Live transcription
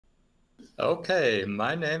Okay,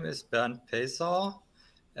 my name is Bernd Paysan,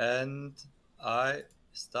 and I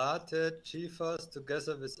started Gforth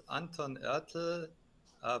together with Anton Ertl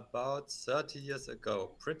about 30 years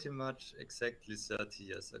ago, pretty much exactly 30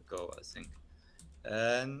 years ago, I think.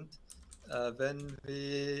 And when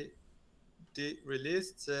we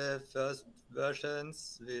released the first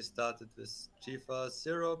versions, we started with Gforth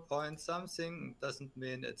 0 point something. Doesn't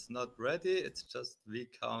mean it's not ready, it's just we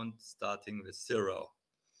count starting with 0.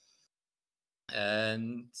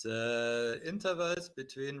 And intervals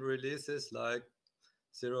between releases like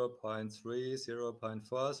 0.3, 0.4,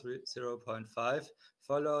 0.5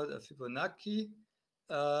 followed a Fibonacci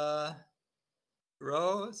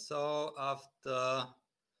row. So after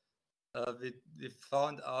we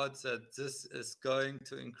found out that this is going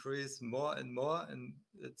to increase more and more, and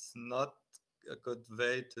it's not a good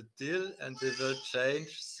way to deal, and we will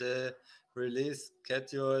change the release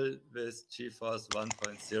schedule with Gforth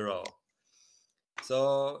 1.0.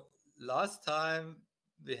 So last time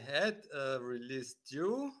we had a release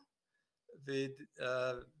due,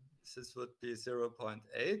 this would be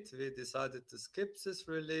 0.8. We decided to skip this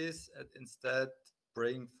release and instead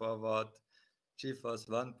bring forward Gforth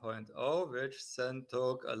 1.0, which then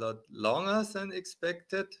took a lot longer than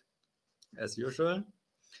expected, as usual.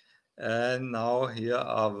 And now here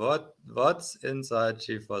are what's inside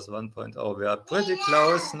Gforth 1.0. We are pretty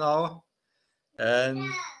close now. And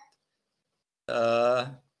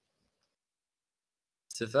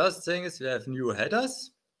the first thing is we have new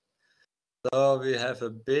headers. So we have a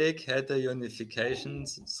big header unification,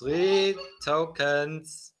 3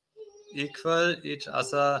 tokens equal each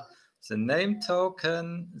other, the name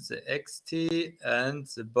token, the XT, and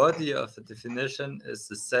the body of the definition is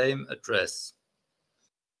the same address.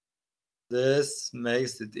 This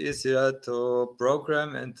makes it easier to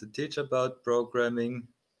program and to teach about programming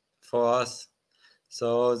for us.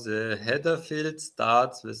 So the header field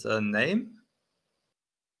starts with a name.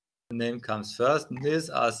 The name comes first. These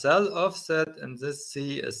are cell offset, and this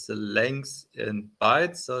C is the length in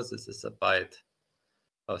bytes. So this is a byte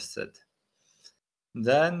offset.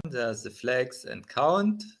 Then there's the flags and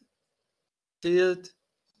count field,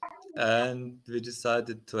 and we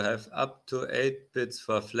decided to have up to 8 bits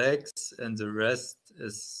for flags, and the rest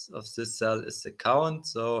of this cell is the count.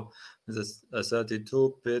 So with a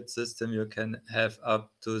 32-bit system, you can have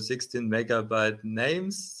up to 16 megabyte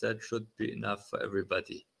names. That should be enough for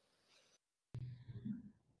everybody.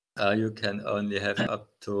 You can only have up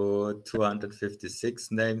to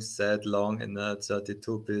 256 names that long in a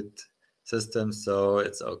 32-bit system, so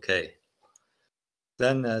it's okay.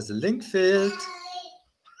 Then there's a link field,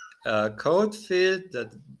 a code field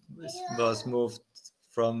that was moved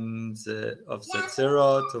from the offset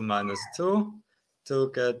 0 to -2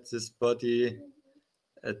 to get this body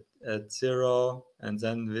at 0. And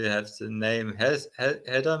then we have the name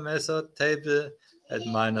header method table at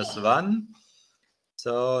 -1.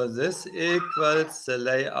 So this equals the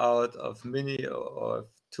layout of mini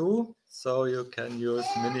OF2. So you can use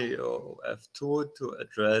mini OF2 to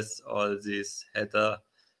address all these header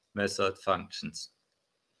method functions.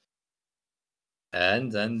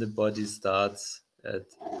 And then the body starts at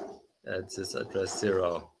this address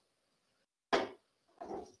 0.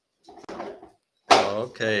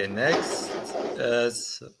 Okay, next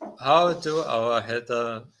is how does our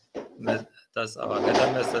header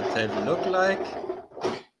method table look like?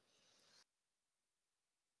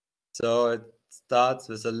 So it starts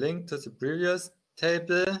with a link to the previous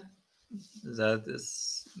table that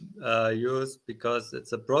is used because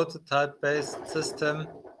it's a prototype-based system.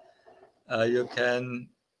 You can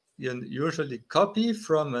usually copy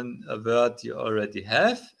from a word you already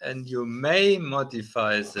have, and you may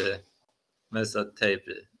modify the method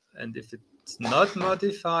table. And if it's not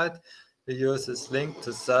modified, we use this link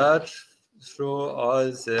to search through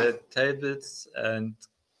all the tables and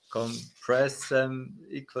compress them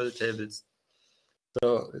equal tables.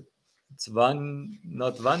 So it's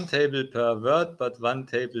not one table per word, but one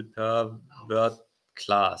table per word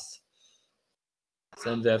class.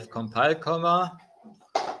 Then we have compile comma.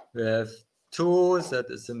 We have to, that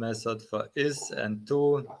is the method for is and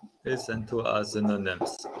to. Is and to are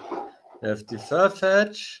synonyms. We have defer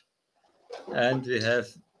fetch, and we have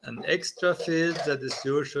an extra field that is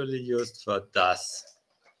usually used for does.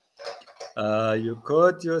 You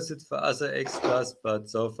could use it for other extras, but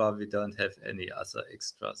so far we don't have any other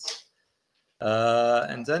extras.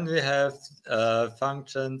 And then we have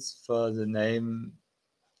functions for the name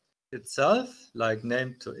itself, like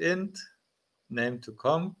name to int, name to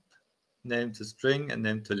comp, name to string, and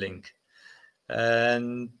name to link.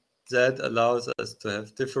 And that allows us to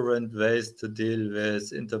have different ways to deal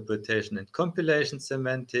with interpretation and compilation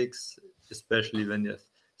semantics. especially when you have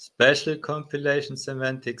special compilation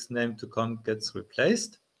semantics, name to comp gets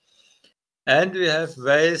replaced. And we have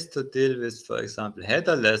ways to deal with, for example,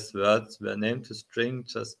 headerless words where name to string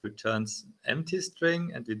just returns empty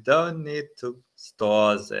string and we don't need to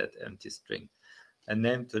store that empty string. And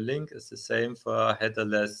name to link is the same for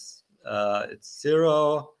headerless. It's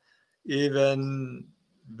 0, even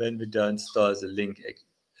when we don't store the link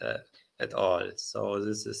at all. So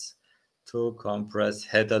this is to compress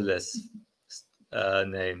headerless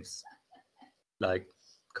names like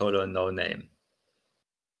 :no name.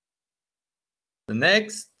 The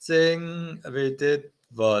next thing we did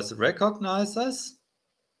was recognizers.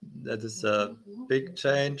 That is a big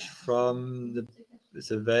change from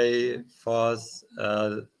the way Forth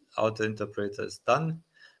auto interpreter is done.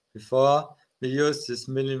 Before, we used this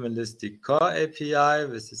minimalistic core API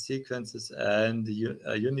with the sequences and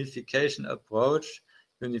a unification approach.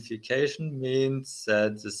 Unification means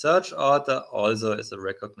that the search order also is a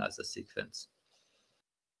recognizer sequence.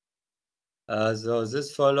 So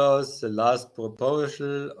this follows the last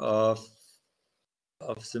proposal of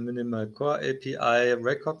the minimal core API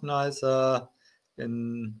recognizer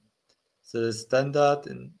in the standard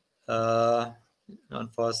on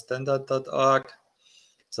forstandard.org.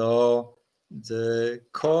 So the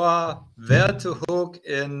core where to hook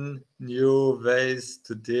in new ways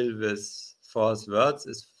to deal with Forth words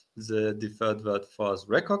is the deferred word Forth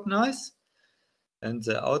recognize. And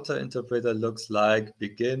the outer interpreter looks like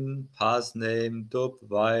begin, pass name, dup,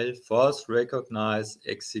 while, Forth recognize,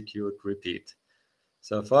 execute, repeat.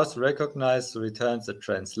 So Forth recognize returns a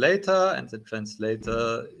translator, and the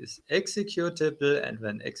translator is executable, and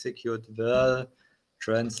when executed will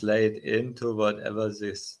translate into whatever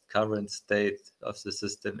this current state of the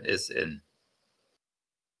system is in.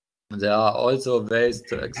 There are also ways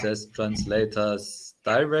to access translators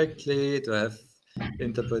directly, to have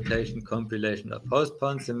interpretation compilation of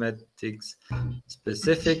postbound semantics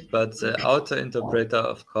specific, but the outer interpreter,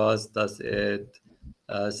 of course, does it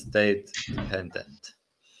state dependent.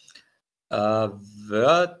 When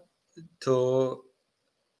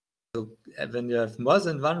you have more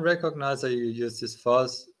than one recognizer, you use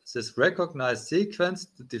this recognize sequence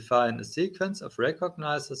to define a sequence of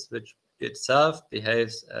recognizers which itself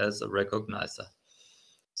behaves as a recognizer.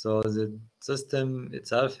 So the system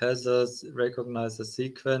itself has a recognizer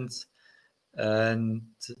sequence, and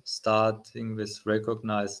starting with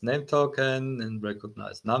recognize name token and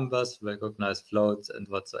recognize numbers, recognize floats, and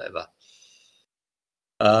whatsoever.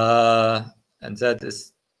 And that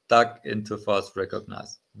is dug into Forth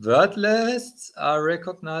recognize. Word lists are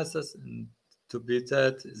recognizers, and to be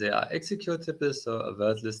that, they are executable. So a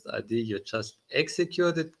word list ID, you just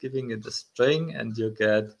execute it, giving it a string, and you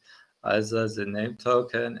get either the name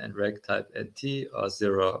token and reg type NT or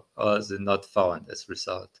 0 or the not found as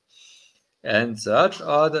result. And search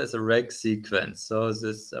order is a reg sequence. So this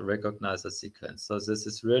is a recognizer sequence. So this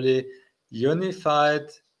is really unified,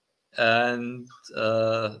 and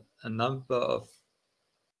a number of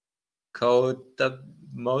code,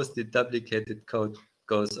 mostly duplicated code,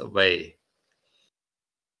 goes away.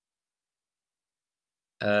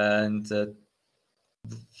 And that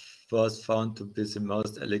was found to be the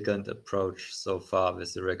most elegant approach so far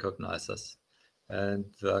with the recognizers, and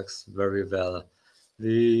works very well.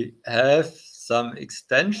 We have some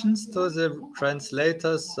extensions to the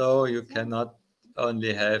translators, so you cannot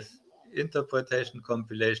only have interpretation,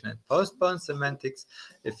 compilation, and postbound semantics.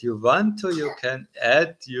 If you want to, you can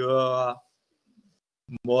add your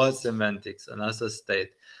more semantics, another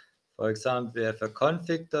state. For example, we have a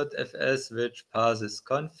config.fs which parses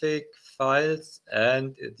config files,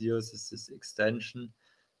 and it uses this extension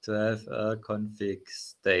to have a config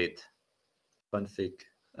state, config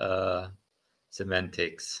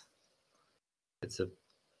semantics. It's a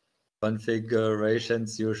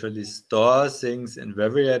configurations usually store things in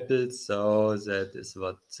variables, so that is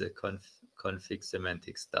what the config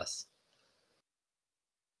semantics does.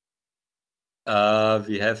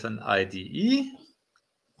 We have an IDE.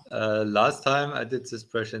 Last time I did this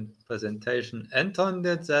presentation, Anton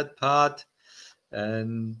did that part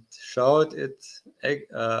and showed it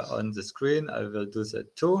on the screen. I will do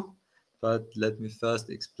that too, but let me first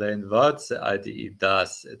explain what the IDE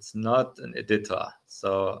does. It's not an editor.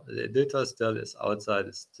 So the editor still is outside,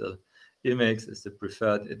 it's still Emacs is the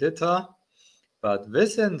preferred editor. But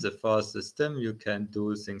within the Forth system, you can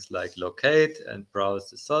do things like locate and browse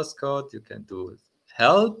the source code. You can do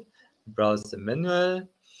help, browse the manual.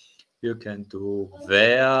 You can do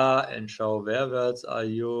where and show where words are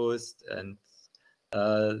used, and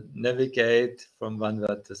navigate from one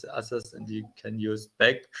word to the others. And you can use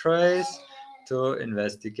backtrace to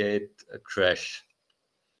investigate a crash.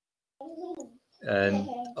 and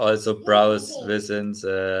also browse within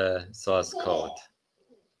the source code.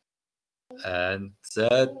 And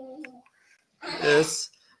that is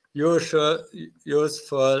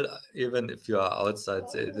useful even if you are outside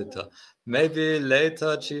the editor. Maybe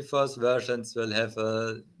later Gforth versions will have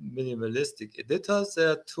a minimalistic editor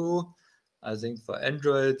there too. I think for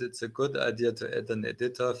Android it's a good idea to add an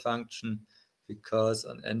editor function, because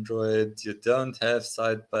on Android you don't have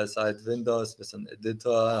side-by-side windows with an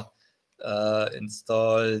editor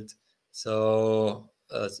installed. So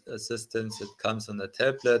a system that comes on a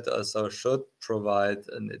tablet also should provide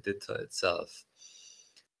an editor itself.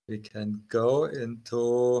 We can go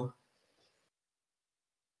into,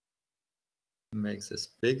 make this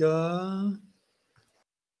bigger.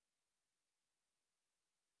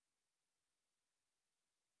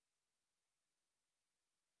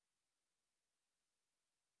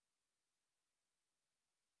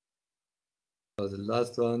 So the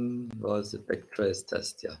last one was the backtrace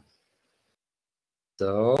test, yeah.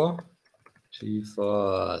 So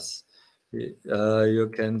Gforth, you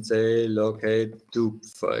can say locate dupe,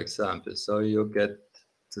 for example. So you get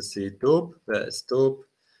to see dupe, where is dupe,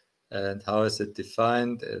 and how is it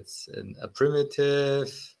defined? It's in a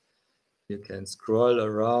primitive. You can scroll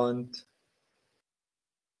around,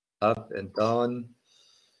 up and down,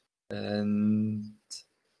 and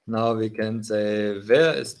now we can say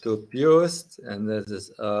where is dupe used, and this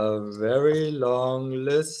is a very long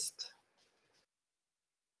list.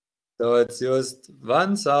 So it's used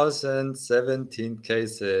 1017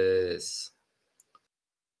 cases.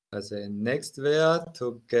 I say next where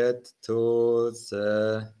to get to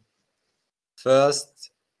the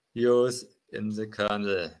first use in the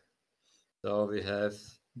kernel. So we have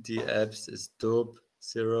dapps is dupe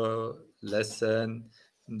 0 less than.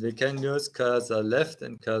 We can use cursor left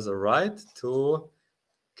and cursor right to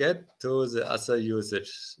get to the other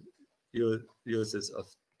uses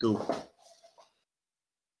of dupe.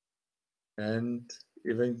 And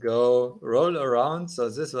even go roll around. So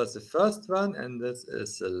this was the first one, and this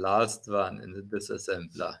is the last one in the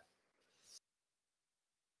disassembler.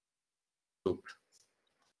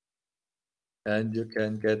 And you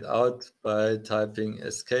can get out by typing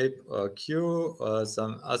escape or Q or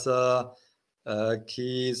some other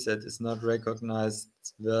keys that is not recognized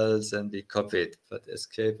will then be copied, but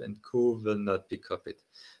escape and Q will not be copied.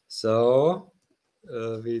 So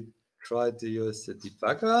we try to use the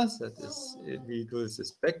debugger, that is, we do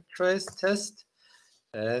this backtrace test.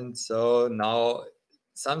 And so now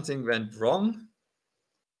something went wrong.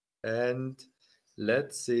 And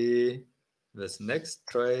let's see this next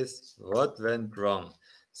trace what went wrong.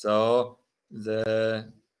 So this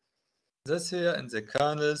here in the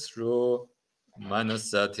kernel through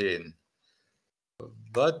 -13.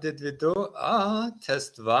 What did we do?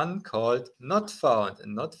 Test one called not found,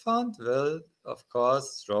 and not found will of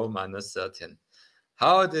course throw -13.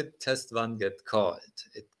 How did test one get called?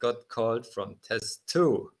 It got called from test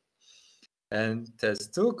two, and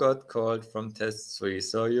test two got called from test three.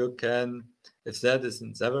 So you can, if that is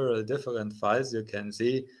in several different files, you can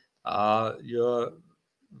see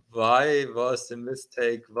why was the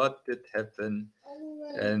mistake, what did happen,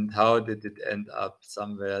 and how did it end up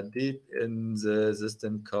somewhere deep in the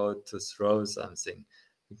system code to throw something.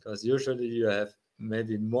 Because usually you have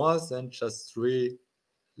maybe more than just three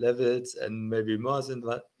levels and maybe more than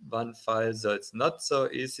one file, so it's not so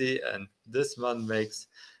easy, and this one makes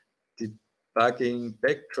debugging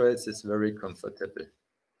backtrace is very comfortable.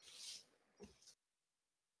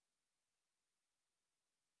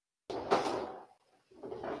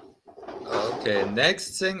 Okay,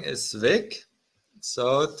 next thing is Swig.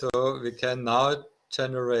 So we can now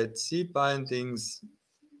generate C bindings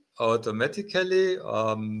automatically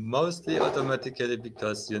or mostly automatically,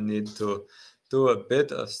 because you need to do a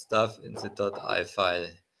bit of stuff in the .i file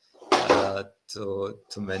to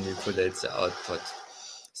manipulate the output.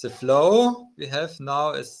 The flow we have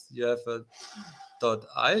now is you have a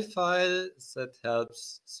 .i file that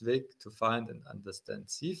helps Swig to find and understand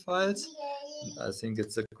C files. And I think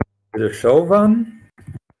it's a to show one.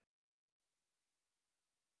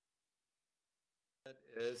 That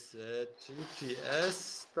is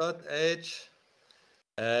gps.h,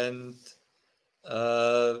 and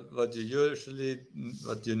what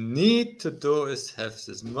you need to do is have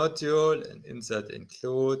this module and insert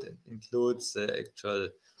include, and includes the actual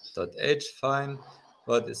 .h file.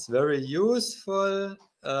 What is very useful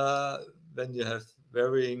when you have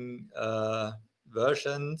varying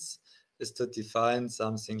versions is to define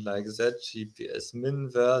something like that GPS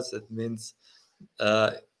minver. That means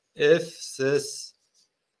if this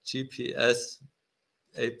GPS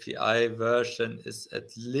API version is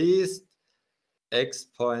at least x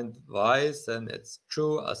point y, then it's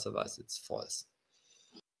true, otherwise it's false.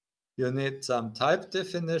 You need some type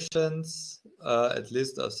definitions, at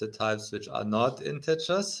least of the types which are not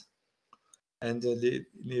integers. And you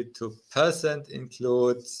need to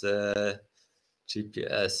include the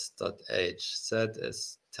gps.h. That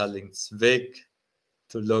is telling Zwig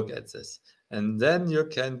to look at this. And then you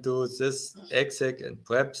can do this exec and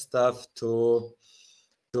prep stuff to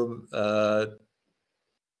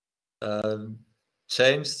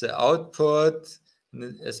change the output.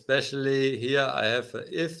 Especially here I have a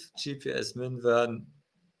if GPS min were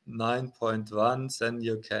 9.1, then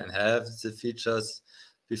you can have the features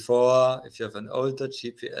before. If you have an older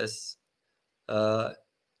GPS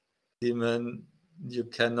daemon, you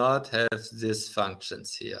cannot have these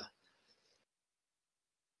functions here.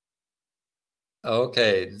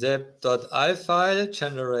 Okay, the.i file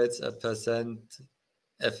generates a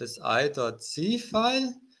 %fsi.c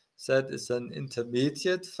file. That is an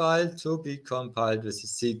intermediate file to be compiled with a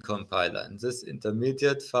C compiler. And this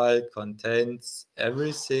intermediate file contains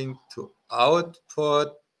everything to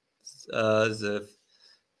output the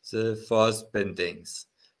force bindings.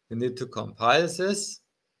 You need to compile this.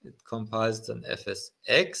 It compiles an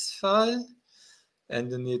FSX file.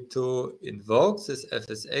 And you need to invoke this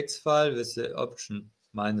FSX file with the option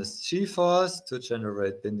 -Gforth to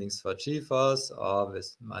generate bindings for Gforth, or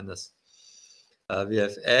with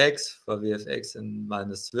VFX for VFX and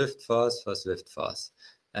 -SwiftForth for SwiftForth.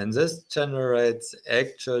 And this generates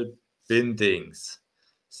actual bindings.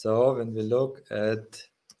 So when we look at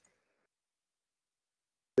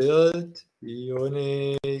build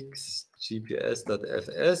Unix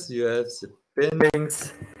GPS.fs, you have the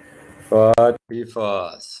bindings for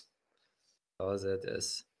Gforth. So that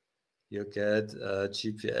is, you get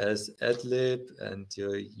GPS adlib and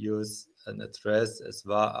you use an address as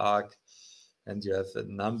vararg, and you have a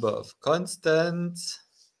number of constants,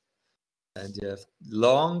 and you have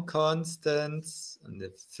long constants and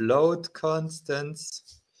the float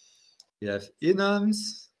constants. You have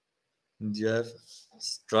enums, and you have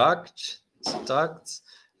structs,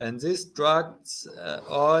 and these structs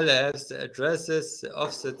all have the addresses, the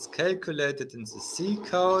offsets calculated in the C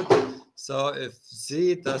code. So if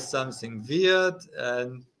C does something weird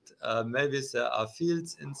and maybe there are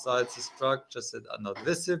fields inside the structures that are not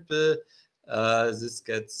visible, this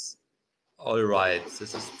gets all right.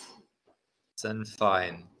 This is then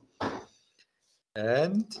fine.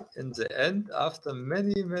 And in the end, after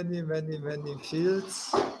many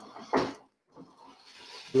fields,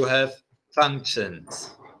 you have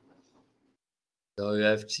functions. So you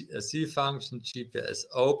have a C function, GPS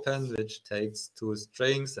open, which takes 2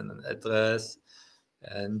 strings and an address,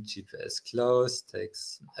 and GPS close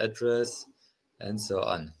takes an address, and so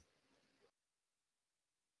on.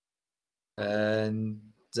 And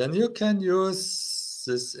then you can use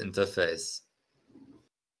this interface.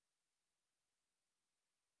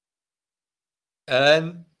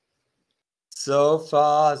 And so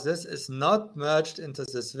far, this is not merged into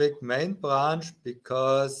the Zwig main branch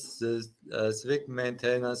because the Zwig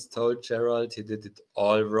maintainers told Gerald he did it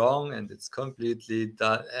all wrong and it's completely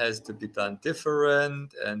done, has to be done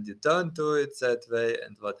different, and you don't do it that way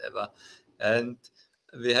and whatever. And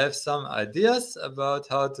we have some ideas about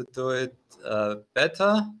how to do it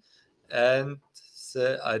better. And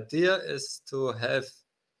the idea is to have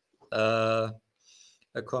a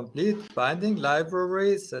complete binding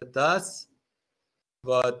library that does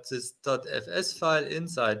what this .fs file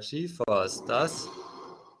inside Gforth does,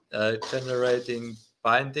 generating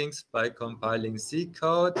bindings by compiling C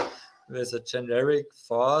code with a generic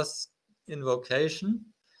force invocation.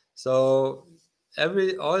 So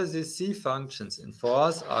all these C functions in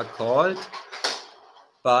force are called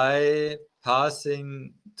by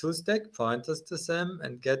passing 2 stack pointers to them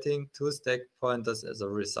and getting 2 stack pointers as a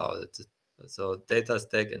result. So data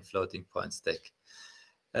stack and floating point stack.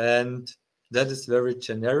 And that is very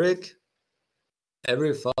generic.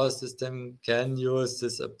 Every file system can use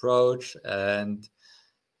this approach, and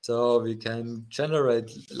so we can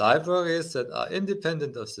generate libraries that are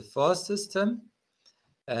independent of the force system.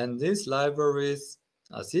 And these libraries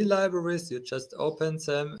are C libraries. You just open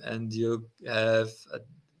them and you have a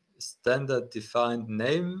standard defined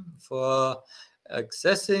name for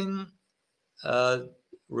accessing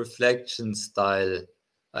reflection style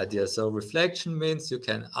idea. So reflection means you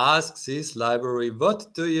can ask this library,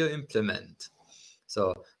 what do you implement?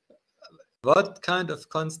 So what kind of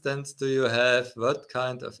constants do you have? What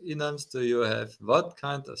kind of enums do you have? What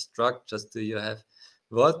kind of structures do you have?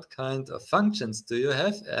 What kind of functions do you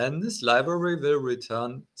have? And this library will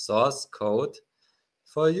return source code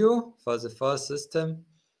for you, for the force system,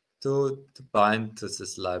 to bind to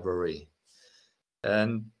this library.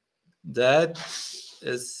 And that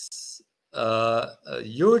is a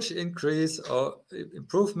huge increase or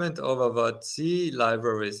improvement over what C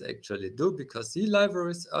libraries actually do, because C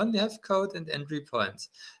libraries only have code and entry points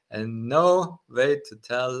and no way to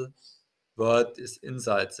tell what is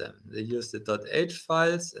inside them. They use the .h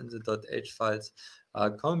files, and the .h files are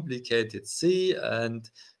complicated C, and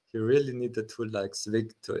you really need a tool like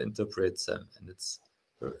Swig to interpret them. And it's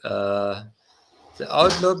the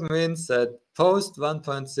outlook means that post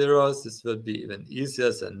 1.0, this will be even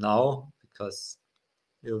easier than now, because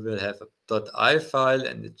you will have a .i file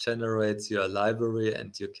and it generates your library,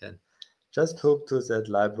 and you can just hook to that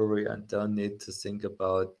library and don't need to think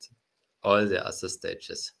about all the other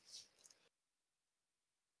stages.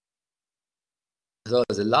 So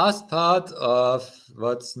the last part of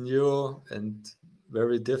what's new and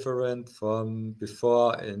very different from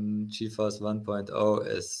before in Gforth 1.0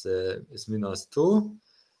 is -2,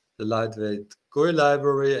 the lightweight GUI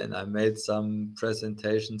library, and I made some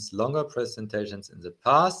presentations, longer presentations in the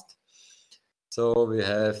past. So we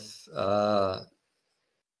have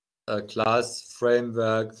a class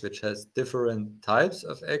framework which has different types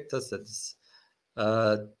of actors. That is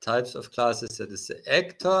types of classes. That is the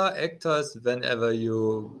actor. Actor is whenever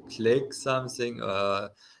you click something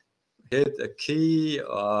or hit a key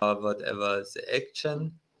or whatever is the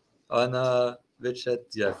action on a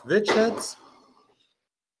widget. You have widgets,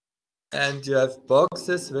 and you have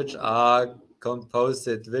boxes which are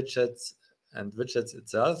composite widgets and widgets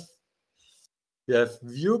itself. You have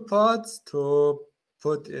viewports to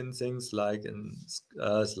put in things like in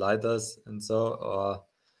sliders and so, or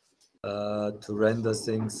to render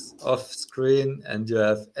things off screen, and you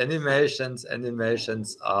have animations.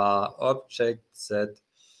 Animations are objects that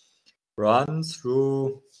run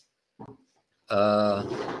through,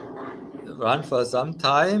 run for some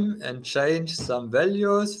time and change some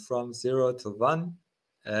values from 0 to 1.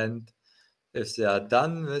 And if they are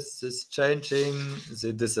done with this changing,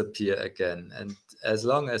 they disappear again. And as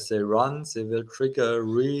long as they run, they will trigger a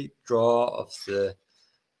redraw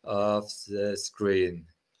of the screen.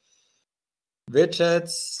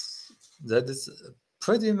 Widgets, that is a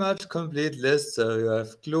pretty much complete list. So you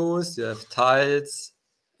have glues, you have tiles,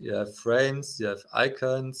 you have frames, you have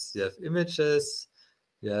icons, you have images,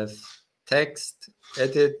 you have text,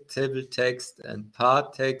 editable text, and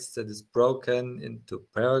part text that is broken into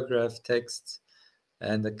paragraph text,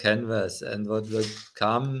 and a canvas. And what will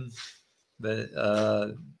come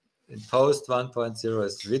in post 1.0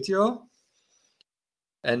 is video.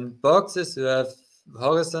 And boxes, you have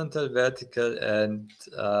horizontal, vertical, and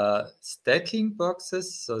stacking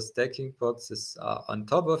boxes. So stacking boxes are on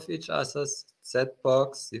top of each other. Set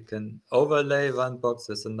box, you can overlay one box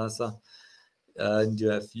with another. And you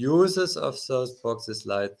have uses of those boxes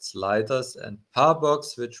like sliders and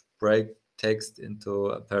parbox, which break text into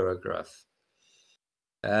a paragraph.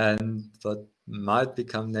 And what might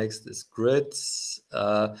become next is grids.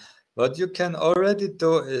 What you can already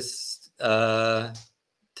do is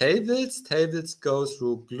tables. Tables go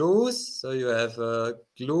through glues. So you have a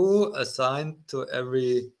glue assigned to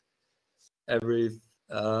every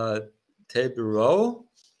table row,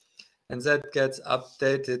 and that gets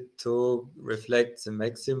updated to reflect the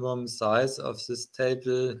maximum size of this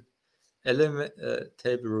table element,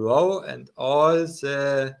 table row, and all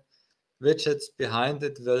the widgets behind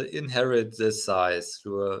it will inherit this size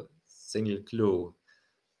through a single glue.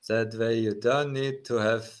 That way you don't need to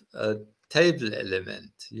have a table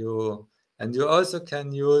element. You also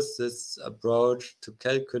can use this approach to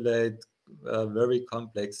calculate very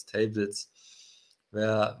complex tables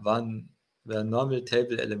where normal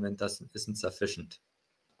table element isn't sufficient.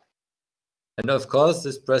 And of course,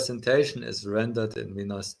 this presentation is rendered in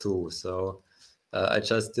 -2. So I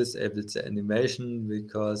just disabled the animation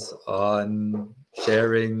because on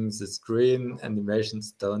sharing the screen,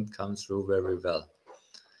 animations don't come through very well.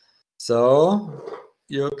 So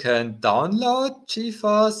you can download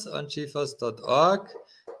Gforth on gforth.org.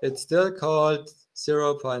 It's still called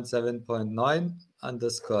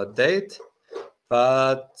 0.7.9_date,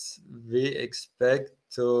 but we expect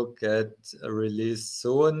to get a release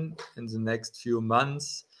soon in the next few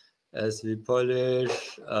months as we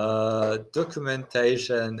polish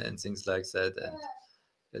documentation and things like that, and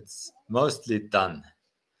it's mostly done.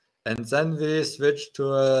 And then we switch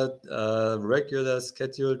to a regular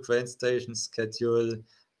schedule, train station schedule,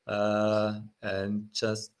 and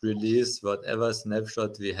just release whatever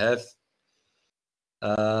snapshot we have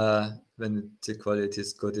when the quality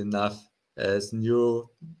is good enough as new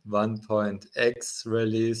 1.x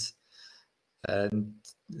release. And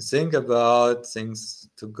think about things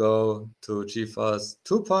to go to GeForce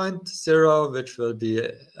 2.0, which will be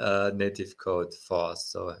a native code Forth,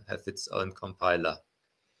 so have its own compiler.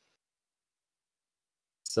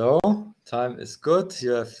 So time is good.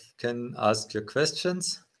 You can ask your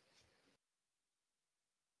questions.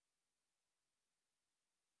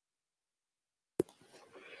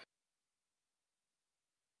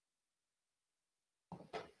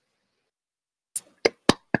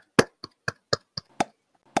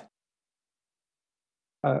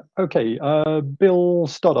 Okay, Bill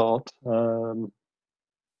Stoddart, you're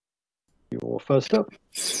first up.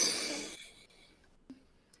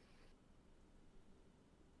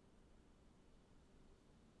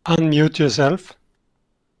 Unmute yourself.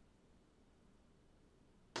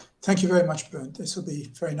 Thank you very much, Bernd. This will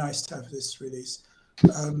be very nice to have this release.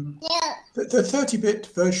 The 30-bit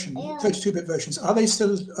version, 32-bit versions, are they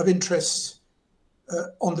still of interest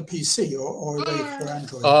on the PC, or are they for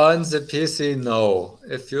Android? On the PC, no.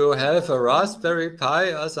 If you have a Raspberry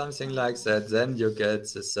Pi or something like that, then you get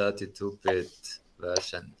the 32-bit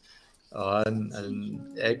version. On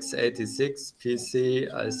an x86 PC,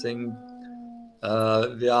 I think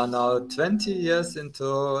we are now 20 years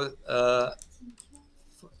into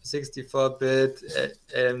 64-bit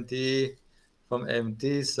AMD from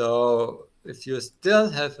AMD. So if you still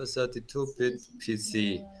have a 32-bit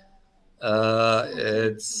PC,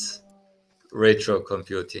 it's retro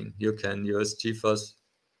computing. You can use GeForce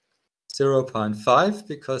 0.5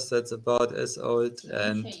 because that's about as old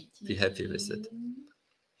and be happy with it.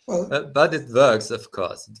 Well, but it works, of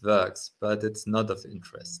course, it works, but it's not of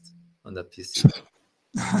interest on the PC.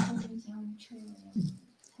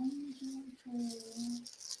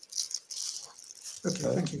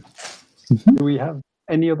 Okay, thank you. Do we have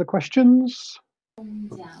any other questions? I'm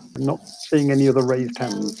not seeing any other raised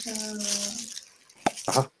hands.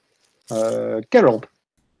 Gerald.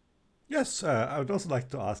 Yes, I would also like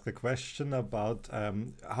to ask a question about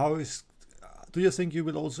do you think you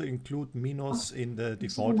will also include Minos in the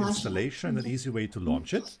default installation, an easy way to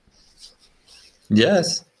launch it?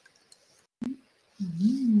 Yes.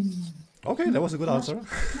 Okay, that was a good answer.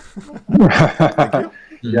 Thank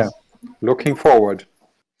you. Yeah, looking forward.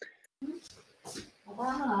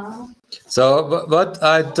 So what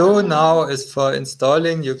I do now is for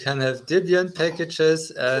installing, you can have Debian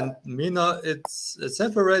packages, and Minos, it's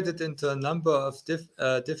separated into a number of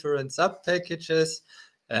different sub-packages.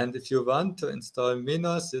 And if you want to install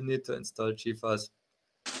Minos, you need to install GeForce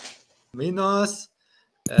Minos.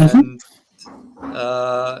 And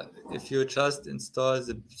if you just install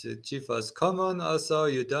the GeForce Common also,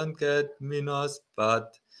 you don't get Minos.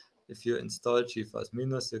 But if you install GeForce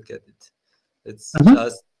Minos, you get it. It's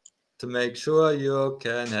just to make sure you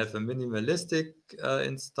can have a minimalistic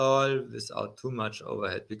install without too much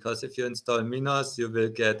overhead. Because if you install Minos, you will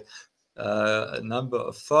get a number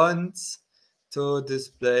of fonts to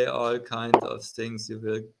display all kinds of things. You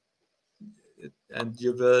will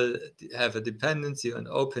have a dependency on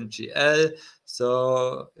OpenGL.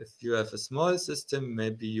 So if you have a small system,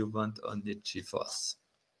 maybe you want only GeForce,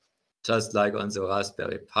 just like on the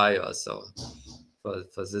Raspberry Pi or so,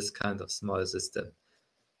 for this kind of small system.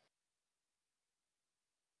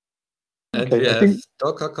 And we have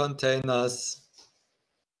Docker containers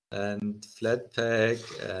and Flatpak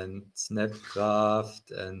and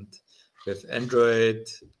Snapcraft, and with Android.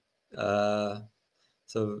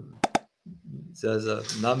 So there's a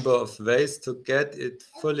number of ways to get it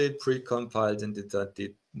fully pre-compiled, and you don't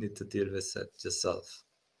need to deal with that yourself.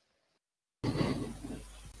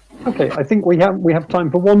 Okay, I think we have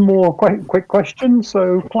time for one more quick question.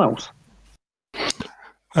 So Klaus.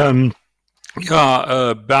 Bernd,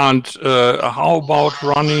 how about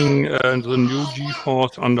running the new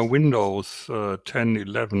GeForce under Windows 10,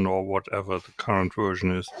 11, or whatever the current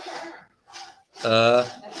version is?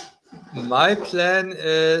 My plan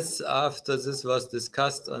is, after this was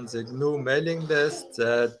discussed on the GNU mailing list,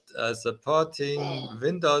 that supporting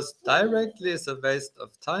Windows directly is a waste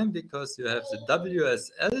of time, because you have the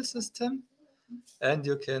WSL system and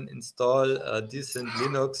you can install a decent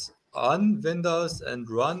Linux on Windows and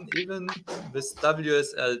run, even with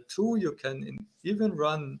WSL2, you can even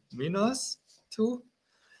run Minos too.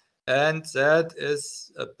 And that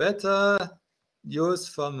is a better use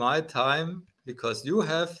for my time, because you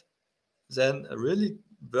have then a really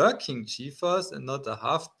working GeForce and not a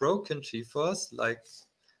half-broken GeForce like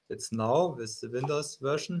it's now with the Windows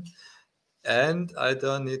version. And I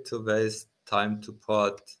don't need to waste time to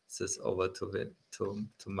port this over to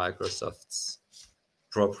Microsoft's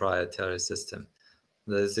proprietary system.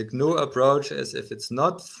 The GNU approach is, if it's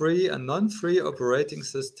not free, a non-free operating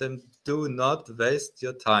system, do not waste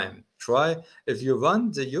your time. try, if you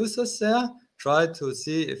want the users there, try to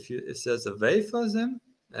see if there's a way for them,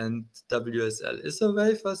 and WSL is a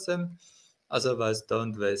way for them. Otherwise,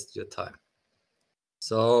 don't waste your time.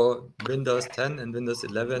 So Windows 10 and Windows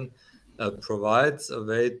 11 provides a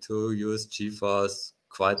way to use GForth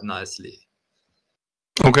quite nicely.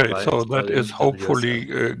 Okay, so that is hopefully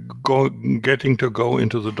getting to go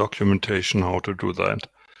into the documentation how to do that.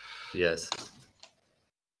 Yes.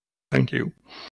 Thank you.